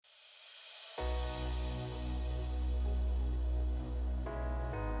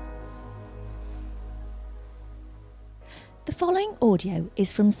following audio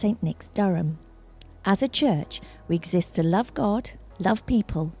is from St. Nick's, Durham. As a church, we exist to love God, love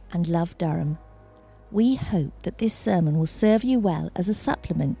people, and love Durham. We hope that this sermon will serve you well as a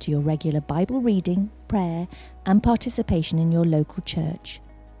supplement to your regular Bible reading, prayer, and participation in your local church.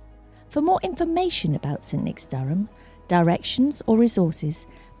 For more information about St. Nick's, Durham, directions or resources,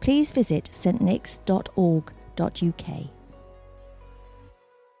 please visit stnicks.org.uk.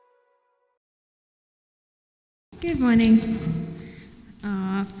 Good morning.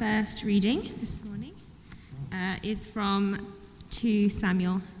 Our first reading this morning is from 2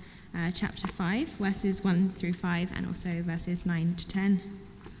 Samuel chapter 5, verses 1 through 5, and also verses 9 to 10.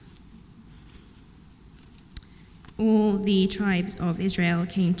 All the tribes of Israel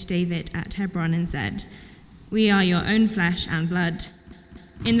came to David at Hebron and said, "We are your own flesh and blood.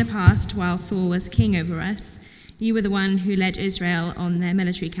 In the past, while Saul was king over us, you were the one who led Israel on their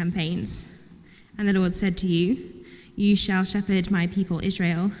military campaigns. And the Lord said to you, 'You shall shepherd my people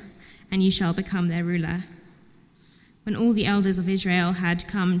Israel, and you shall become their ruler.' When all the elders of Israel had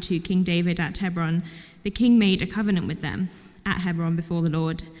come to King David at Hebron, the king made a covenant with them at Hebron before the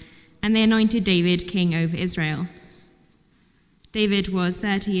Lord, and they anointed David king over Israel. David was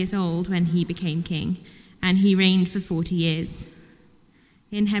 30 years old when he became king, and he reigned for 40 years.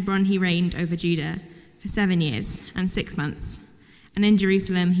 In Hebron he reigned over Judah for 7 years and 6 months, and in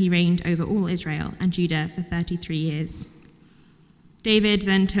Jerusalem he reigned over all Israel and Judah for 33 years. David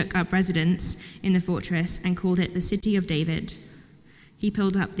then took up residence in the fortress and called it the City of David. He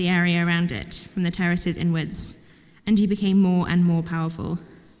built up the area around it from the terraces inwards, and he became more and more powerful,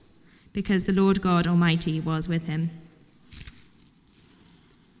 because the Lord God Almighty was with him."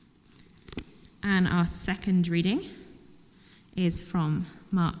 And our second reading is from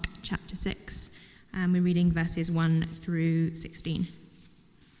Mark chapter 6, and we're reading verses 1 through 16.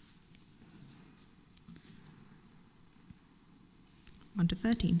 On to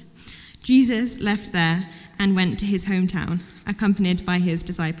 13. Jesus left there and went to his hometown, accompanied by his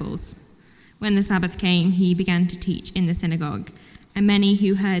disciples. When the Sabbath came, he began to teach in the synagogue, and many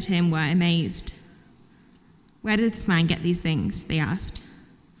who heard him were amazed. "Where did this man get these things?" they asked.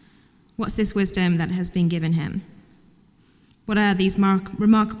 "What's this wisdom that has been given him? What are these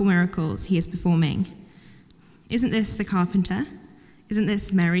remarkable miracles he is performing? Isn't this the carpenter? Isn't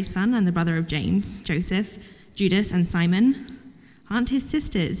this Mary's son and the brother of James, Joseph, Judas, and Simon? Aren't his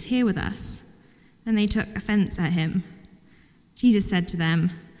sisters here with us?" And they took offense at him. Jesus said to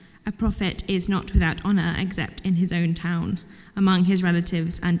them, "A prophet is not without honor except in his own town, among his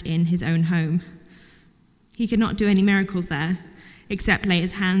relatives, and in his own home." He could not do any miracles there, except lay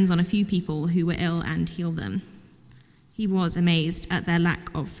his hands on a few people who were ill and heal them. He was amazed at their lack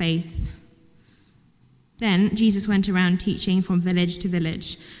of faith. Then Jesus went around teaching from village to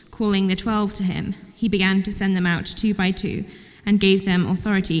village, calling the 12 to him. He began to send them out 2 by 2 and gave them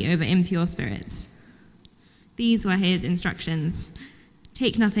authority over impure spirits. These were his instructions: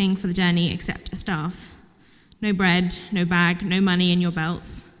 "Take nothing for the journey except a staff. No bread, no bag, no money in your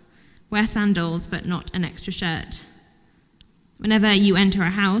belts. Wear sandals, but not an extra shirt. Whenever you enter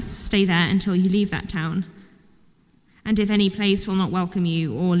a house, stay there until you leave that town. And if any place will not welcome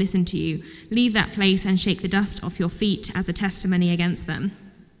you or listen to you, leave that place and shake the dust off your feet as a testimony against them."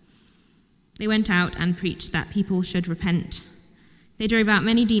 They went out and preached that people should repent. They drove out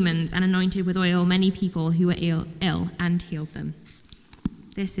many demons and anointed with oil many people who were ill and healed them.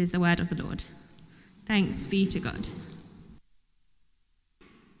 This is the word of the Lord. Thanks be to God.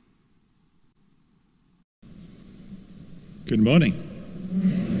 Good morning.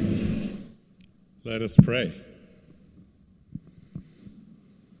 Let us pray.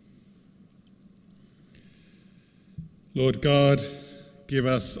 Lord God, give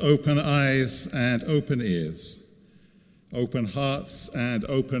us open eyes and open ears, open hearts and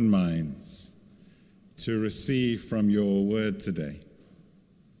open minds to receive from your word today.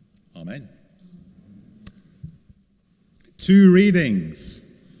 Amen. 2 readings,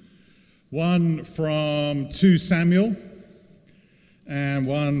 one from 2 Samuel and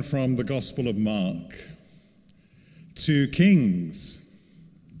one from the Gospel of Mark. 2 kings,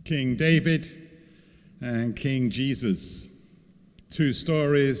 King David and King Jesus. 2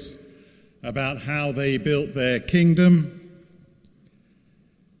 stories about how they built their kingdom,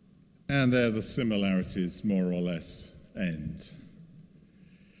 and there the similarities more or less end,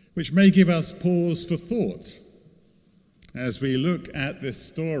 which may give us pause for thought as we look at this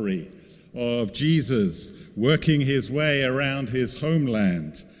story of Jesus working his way around his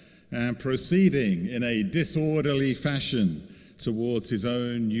homeland and proceeding in a disorderly fashion towards his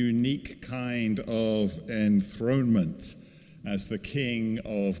own unique kind of enthronement as the king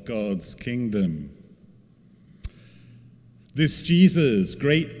of God's kingdom. This Jesus,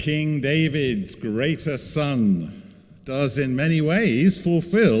 great King David's greater son, does in many ways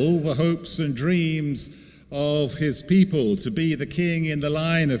fulfill the hopes and dreams of his people to be the king in the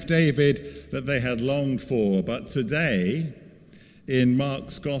line of David that they had longed for. But today, in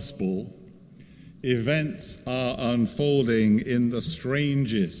Mark's Gospel, events are unfolding in the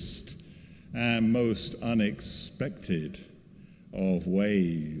strangest and most unexpected of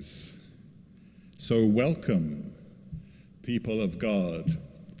ways. So welcome, people of God,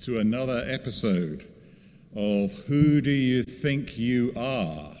 to another episode of Who Do You Think You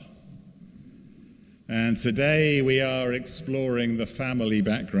Are? And today we are exploring the family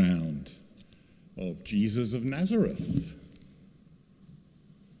background of Jesus of Nazareth.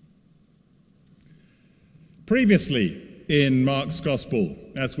 Previously in Mark's Gospel,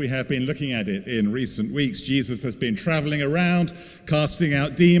 as we have been looking at it in recent weeks, Jesus has been traveling around, casting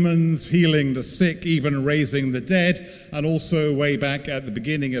out demons, healing the sick, even raising the dead, and also way back at the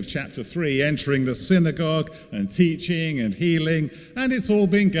beginning of chapter 3, entering the synagogue and teaching and healing, and it's all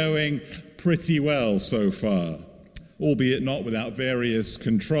been going pretty well so far, albeit not without various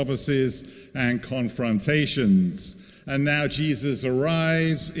controversies and confrontations. And now Jesus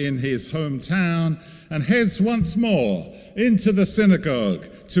arrives in his hometown and heads once more into the synagogue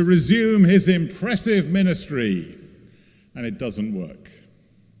to resume his impressive ministry. And it doesn't work.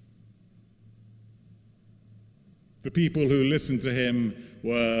 The people who listened to him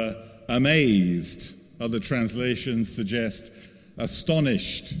were amazed. Other translations suggest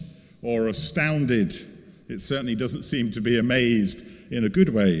astonished or astounded. It certainly doesn't seem to be amazed in a good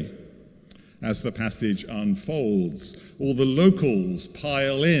way. As the passage unfolds, all the locals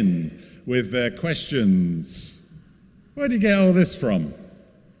pile in with their questions. Where do you get all this from?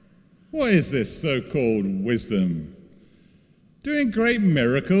 What is this so-called wisdom? Doing great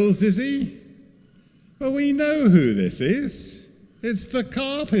miracles, is he? Well, we know who this is. It's the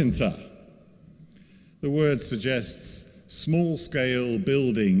carpenter. The word suggests small-scale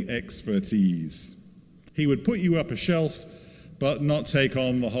building expertise. He would put you up a shelf but not take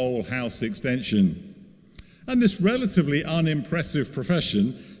on the whole house extension. And this relatively unimpressive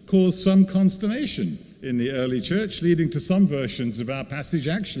profession caused some consternation in the early church, leading to some versions of our passage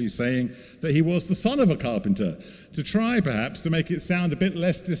actually saying that he was the son of a carpenter, to try perhaps to make it sound a bit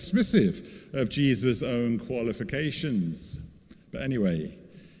less dismissive of Jesus' own qualifications. But anyway,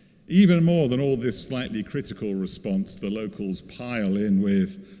 even more than all this slightly critical response, the locals pile in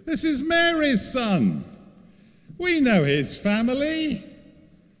with, "This is Mary's son. We know his family,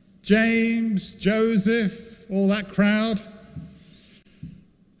 James, Joseph, all that crowd."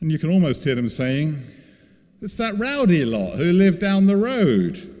 And you can almost hear them saying, "It's that rowdy lot who live down the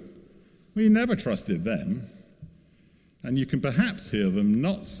road. We never trusted them." And you can perhaps hear them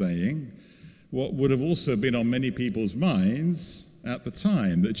not saying what would have also been on many people's minds at the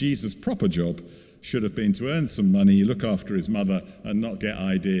time, that Jesus' proper job should have been to earn some money, look after his mother, and not get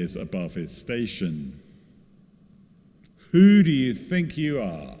ideas above his station. Who do you think you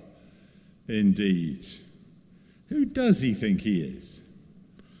are? Indeed. Who does he think he is?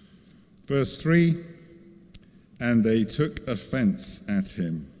 Verse 3, and they took offense at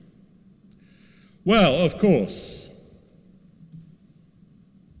him. Well, of course,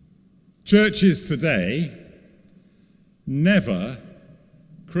 churches today never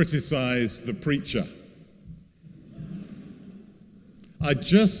criticize the preacher. I'd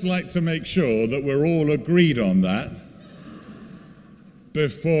just like to make sure that we're all agreed on that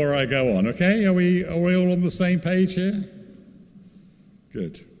before I go on, okay? Are we all on the same page here?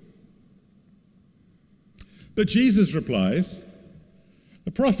 Good. But Jesus replies,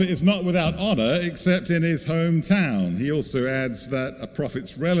 "The prophet is not without honor except in his hometown." He also adds that a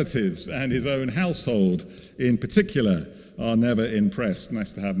prophet's relatives and his own household in particular are never impressed.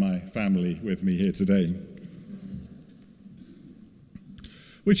 Nice to have my family with me here today.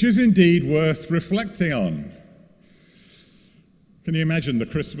 Which is indeed worth reflecting on. Can you imagine the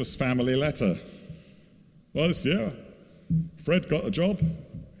Christmas family letter? Well, this year, Fred got a job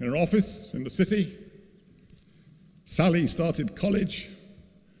in an office in the city. Sally started college.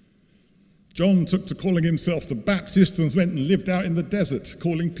 John took to calling himself the Baptist and went and lived out in the desert,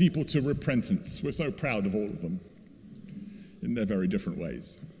 calling people to repentance. We're so proud of all of them in their very different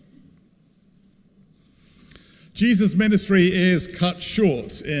ways. Jesus' ministry is cut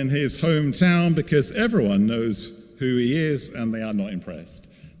short in his hometown because everyone knows who he is, and they are not impressed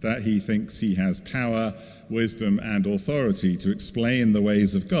that he thinks he has power, wisdom, and authority to explain the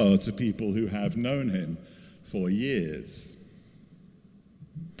ways of God to people who have known him for years.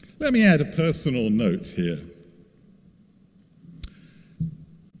 Let me add a personal note here.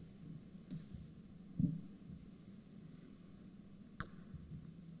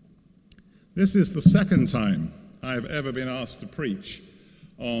 This is the second time I've ever been asked to preach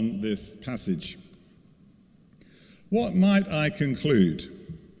on this passage. What might I conclude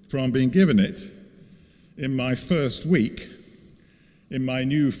from being given it in my first week in my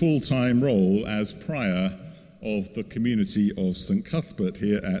new full-time role as prior of the community of St. Cuthbert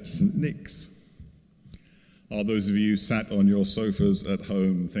here at St. Nick's? Are those of you sat on your sofas at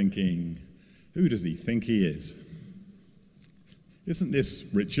home thinking, who does he think he is? Isn't this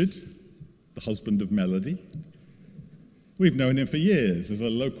Richard, the husband of Melody? We've known him for years as a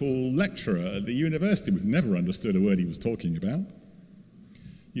local lecturer at the university. We've never understood a word he was talking about.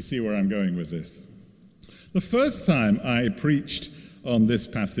 You see where I'm going with this. The first time I preached on this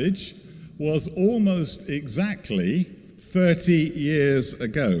passage was almost exactly 30 years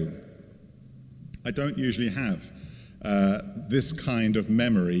ago. I don't usually have this kind of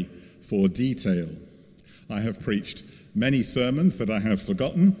memory for detail. I have preached many sermons that I have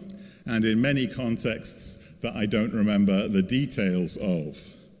forgotten, and in many contexts that I don't remember the details of.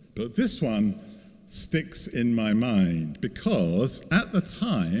 But this one sticks in my mind because at the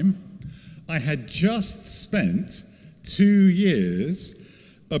time I had just spent 2 years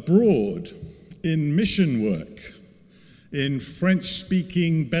abroad in mission work in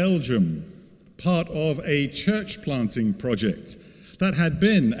French-speaking Belgium, part of a church planting project that had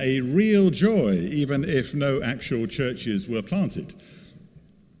been a real joy, even if no actual churches were planted.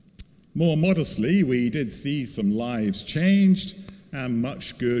 More modestly, we did see some lives changed and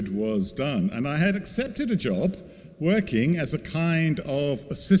much good was done. And I had accepted a job working as a kind of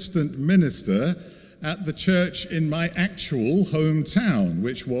assistant minister at the church in my actual hometown,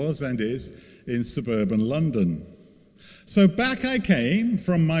 which was and is in suburban London. So back I came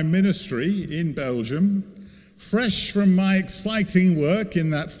from my ministry in Belgium, fresh from my exciting work in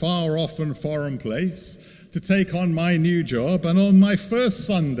that far-off and foreign place, to take on my new job. And on my first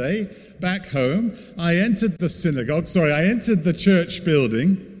Sunday back home, I entered the church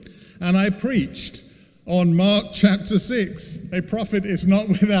building, and I preached on Mark chapter 6. A prophet is not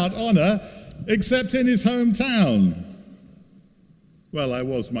without honor, except in his hometown. Well, I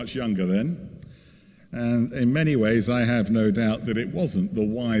was much younger then. And in many ways, I have no doubt that it wasn't the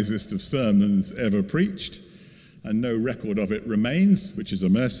wisest of sermons ever preached, and no record of it remains, which is a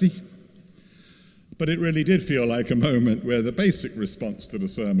mercy. But it really did feel like a moment where the basic response to the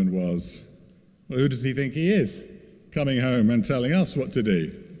sermon was, well, who does he think he is, coming home and telling us what to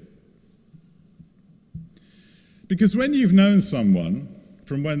do? Because when you've known someone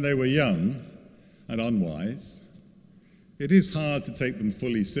from when they were young and unwise, it is hard to take them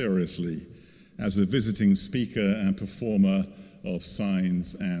fully seriously as a visiting speaker and performer of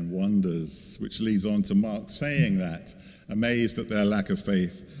signs and wonders, which leads on to Mark saying that, amazed at their lack of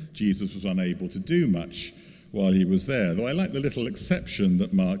faith, Jesus was unable to do much while he was there. Though I like the little exception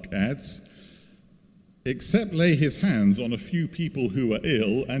that Mark adds, except lay his hands on a few people who were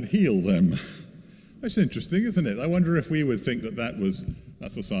ill and heal them. That's interesting, isn't it? I wonder if we would think that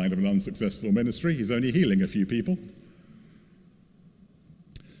that's a sign of an unsuccessful ministry. He's only healing a few people.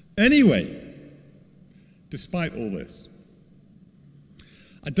 Anyway, despite all this,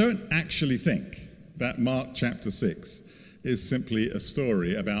 I don't actually think that Mark chapter 6 is simply a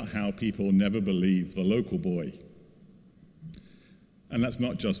story about how people never believe the local boy. And that's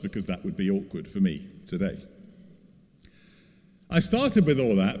not just because that would be awkward for me today. I started with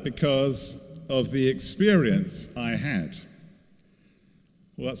all that because of the experience I had.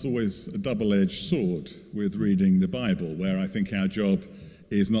 Well, that's always a double-edged sword with reading the Bible, where I think our job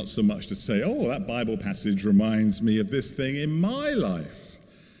is not so much to say, oh, that Bible passage reminds me of this thing in my life,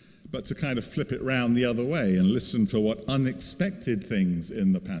 but to kind of flip it round the other way and listen for what unexpected things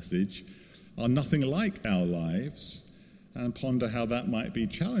in the passage are nothing like our lives, and ponder how that might be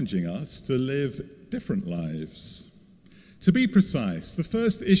challenging us to live different lives. To be precise, the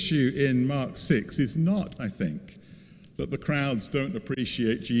first issue in Mark 6 is not, I think, that the crowds don't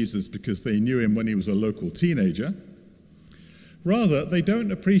appreciate Jesus because they knew him when he was a local teenager. Rather, they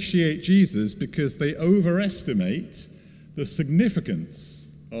don't appreciate Jesus because they overestimate the significance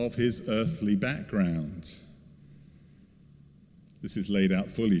of his earthly background. This is laid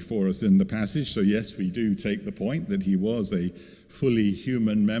out fully for us in the passage, so yes, we do take the point that he was a fully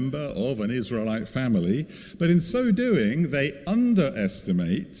human member of an Israelite family, but in so doing, they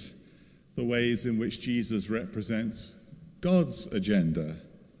underestimate the ways in which Jesus represents God's agenda,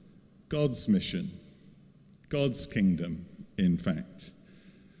 God's mission, God's kingdom, in fact,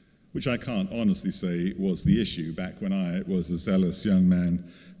 which I can't honestly say was the issue back when I was a zealous young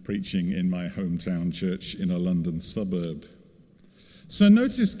man preaching in my hometown church in a London suburb. So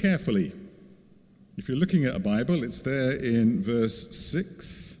notice carefully, if you're looking at a Bible, it's there in verse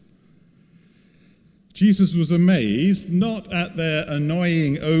 6. Jesus was amazed not at their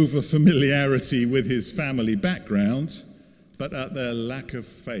annoying over-familiarity with his family background, but at their lack of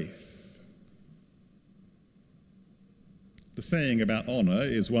faith. The saying about honor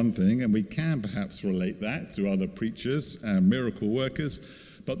is one thing, and we can perhaps relate that to other preachers and miracle workers,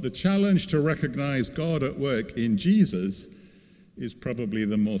 but the challenge to recognize God at work in Jesus is probably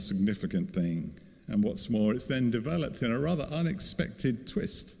the more significant thing. And what's more, it's then developed in a rather unexpected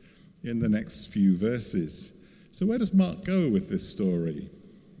twist in the next few verses. So where does Mark go with this story?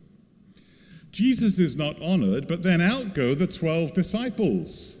 Jesus is not honored, but then out go the 12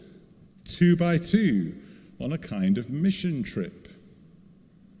 disciples, 2 by 2, on a kind of mission trip.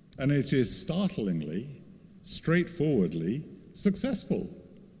 And it is startlingly, straightforwardly successful,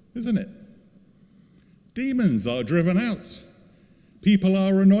 isn't it? Demons are driven out. People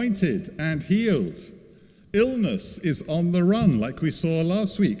are anointed and healed. Illness is on the run, like we saw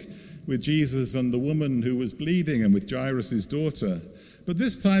last week with Jesus and the woman who was bleeding and with Jairus' daughter. But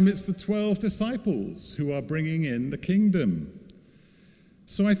this time it's the 12 disciples who are bringing in the kingdom.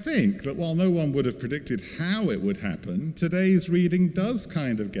 So I think that while no one would have predicted how it would happen, today's reading does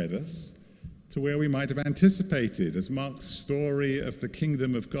kind of get us to where we might have anticipated as Mark's story of the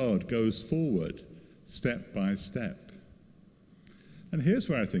kingdom of God goes forward, step by step. And here's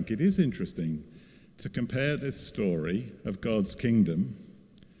where I think it is interesting to compare this story of God's kingdom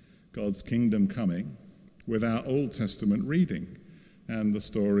coming, with our Old Testament reading and the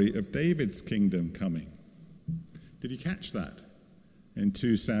story of David's kingdom coming. Did you catch that? In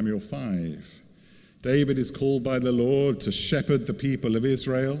 2 Samuel 5, David is called by the Lord to shepherd the people of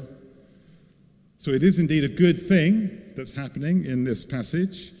Israel. So it is indeed a good thing that's happening in this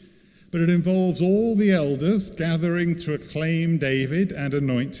passage, but it involves all the elders gathering to acclaim David and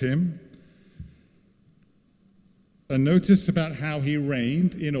anoint him. A notice about how he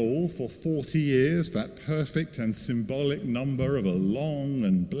reigned in all for 40 years, that perfect and symbolic number of a long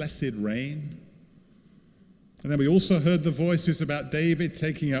and blessed reign. And then we also heard the voices about David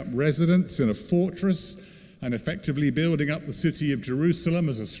taking up residence in a fortress and effectively building up the city of Jerusalem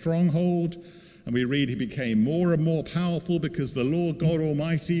as a stronghold. And we read he became more and more powerful because the Lord God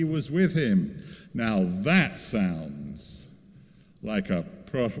Almighty was with him. Now that sounds like a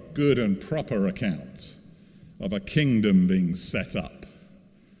good and proper account of a kingdom being set up,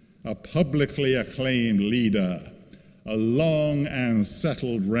 a publicly acclaimed leader, a long and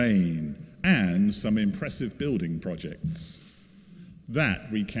settled reign, and some impressive building projects.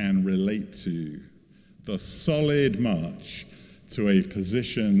 That we can relate to, the solid march to a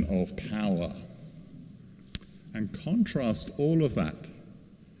position of power. And contrast all of that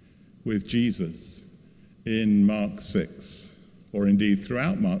with Jesus in Mark 6, or indeed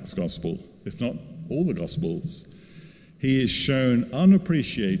throughout Mark's gospel, if not all the gospels. He is shown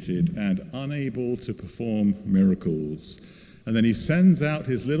unappreciated and unable to perform miracles. And then he sends out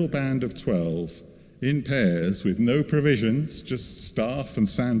his little band of 12 in pairs with no provisions, just staff and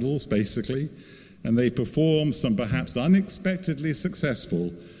sandals, basically, and they perform some perhaps unexpectedly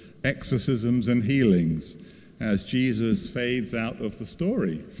successful exorcisms and healings as Jesus fades out of the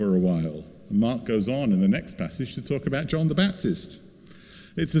story for a while. And Mark goes on in the next passage to talk about John the Baptist.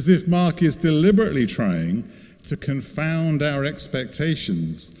 It's as if Mark is deliberately trying to confound our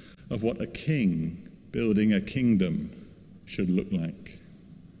expectations of what a king building a kingdom should look like.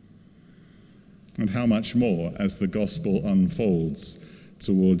 And how much more as the gospel unfolds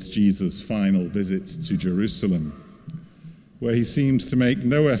towards Jesus' final visit to Jerusalem, where he seems to make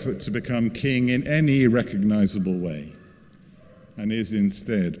no effort to become king in any recognizable way, and is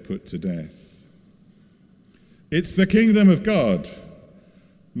instead put to death. It's the kingdom of God,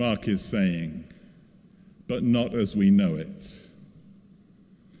 Mark is saying, but not as we know it.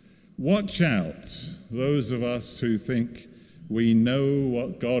 Watch out, those of us who think we know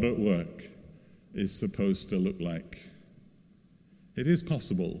what God at work is supposed to look like. It is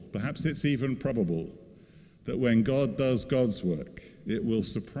possible, perhaps it's even probable, that when God does God's work, it will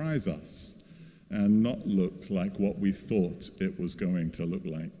surprise us and not look like what we thought it was going to look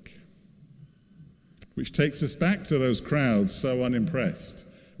like. Which takes us back to those crowds so unimpressed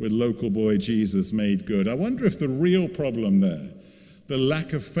with local boy Jesus made good. I wonder if the real problem there, the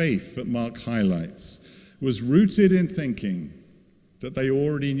lack of faith that Mark highlights, was rooted in thinking that they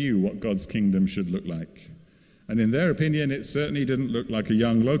already knew what God's kingdom should look like. And in their opinion, it certainly didn't look like a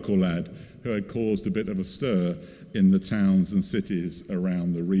young local lad who had caused a bit of a stir in the towns and cities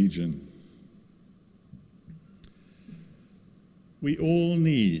around the region. We all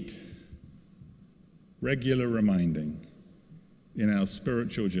need regular reminding in our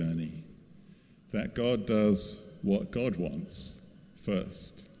spiritual journey that God does what God wants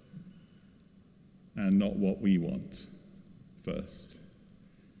first. and not what we want first.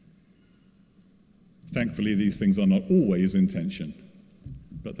 Thankfully, these things are not always in tension,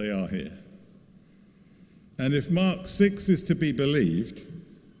 but they are here. And if Mark 6 is to be believed,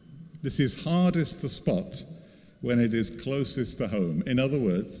 this is hardest to spot when it is closest to home. In other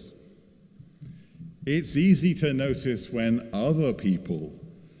words, it's easy to notice when other people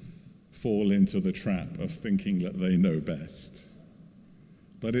fall into the trap of thinking that they know best.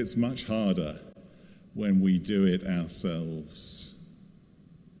 But it's much harder when we do it ourselves.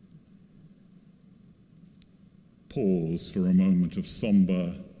 Pause for a moment of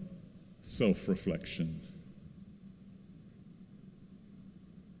somber self-reflection.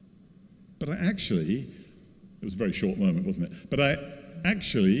 But it was a very short moment, wasn't it? But I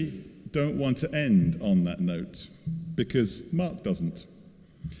actually don't want to end on that note, because Mark doesn't.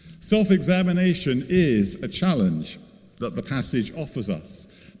 Self-examination is a challenge that the passage offers us,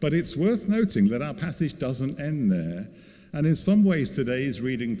 but it's worth noting that our passage doesn't end there, and in some ways today's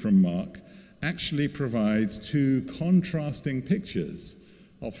reading from Mark actually provides two contrasting pictures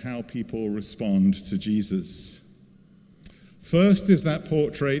of how people respond to Jesus. First is that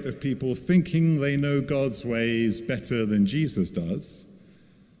portrait of people thinking they know God's ways better than Jesus does,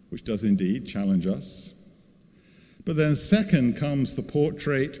 which does indeed challenge us. But then second comes the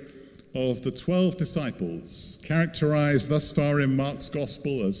portrait of the 12 disciples, characterized thus far in Mark's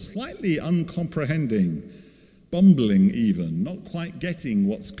gospel as slightly uncomprehending, bumbling even, not quite getting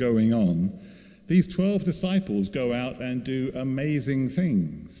what's going on. These 12 disciples go out and do amazing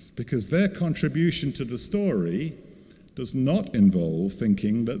things because their contribution to the story does not involve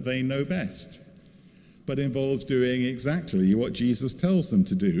thinking that they know best, but involves doing exactly what Jesus tells them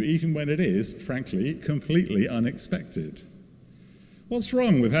to do, even when it is, frankly, completely unexpected. What's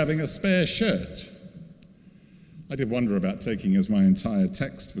wrong with having a spare shirt? I did wonder about taking as my entire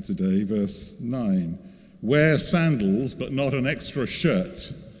text for today, verse 9. Wear sandals, but not an extra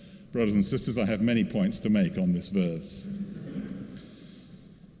shirt. Brothers and sisters, I have many points to make on this verse.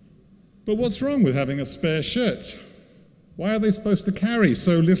 But what's wrong with having a spare shirt? Why are they supposed to carry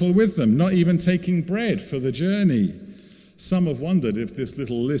so little with them, not even taking bread for the journey? Some have wondered if this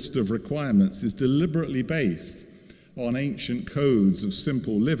little list of requirements is deliberately based on ancient codes of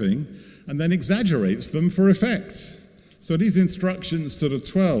simple living and then exaggerates them for effect. So these instructions to the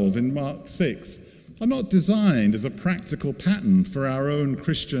 12 in Mark 6 are not designed as a practical pattern for our own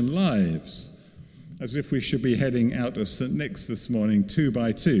Christian lives, as if we should be heading out of St. Nick's this morning 2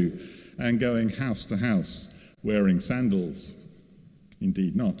 by 2 and going house to house wearing sandals.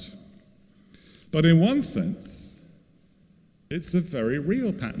 Indeed not. But in one sense, it's a very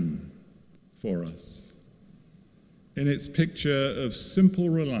real pattern for us, in its picture of simple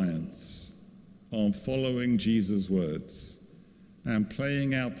reliance on following Jesus' words and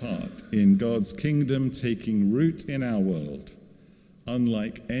playing our part in God's kingdom taking root in our world,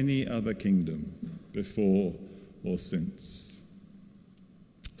 unlike any other kingdom before or since.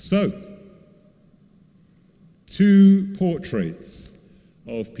 So, two portraits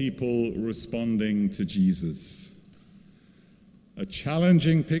of people responding to Jesus. A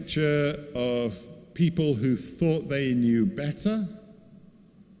challenging picture of people who thought they knew better,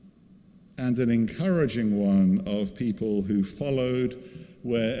 and an encouraging one of people who followed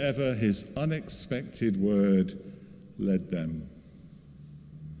wherever his unexpected word led them.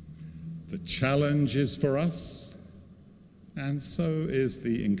 The challenge is for us, and so is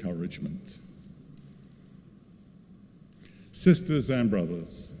the encouragement. Sisters and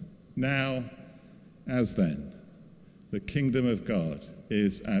brothers, now as then, the kingdom of God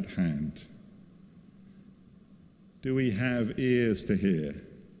is at hand. Do we have ears to hear?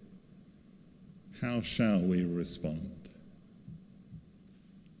 How shall we respond?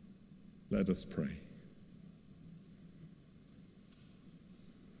 Let us pray.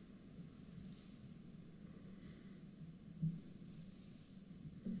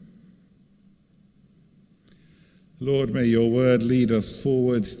 Lord, may your word lead us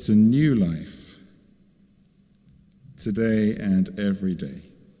forward to new life today and every day.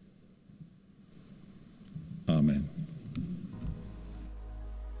 Amen.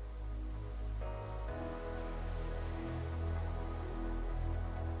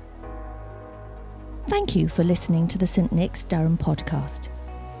 Thank you for listening to the St. Nick's Durham podcast.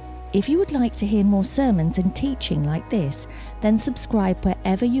 If you would like to hear more sermons and teaching like this, then subscribe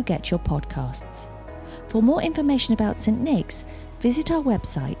wherever you get your podcasts. For more information about St. Nick's, visit our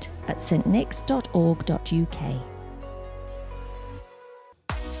website at stnicks.org.uk.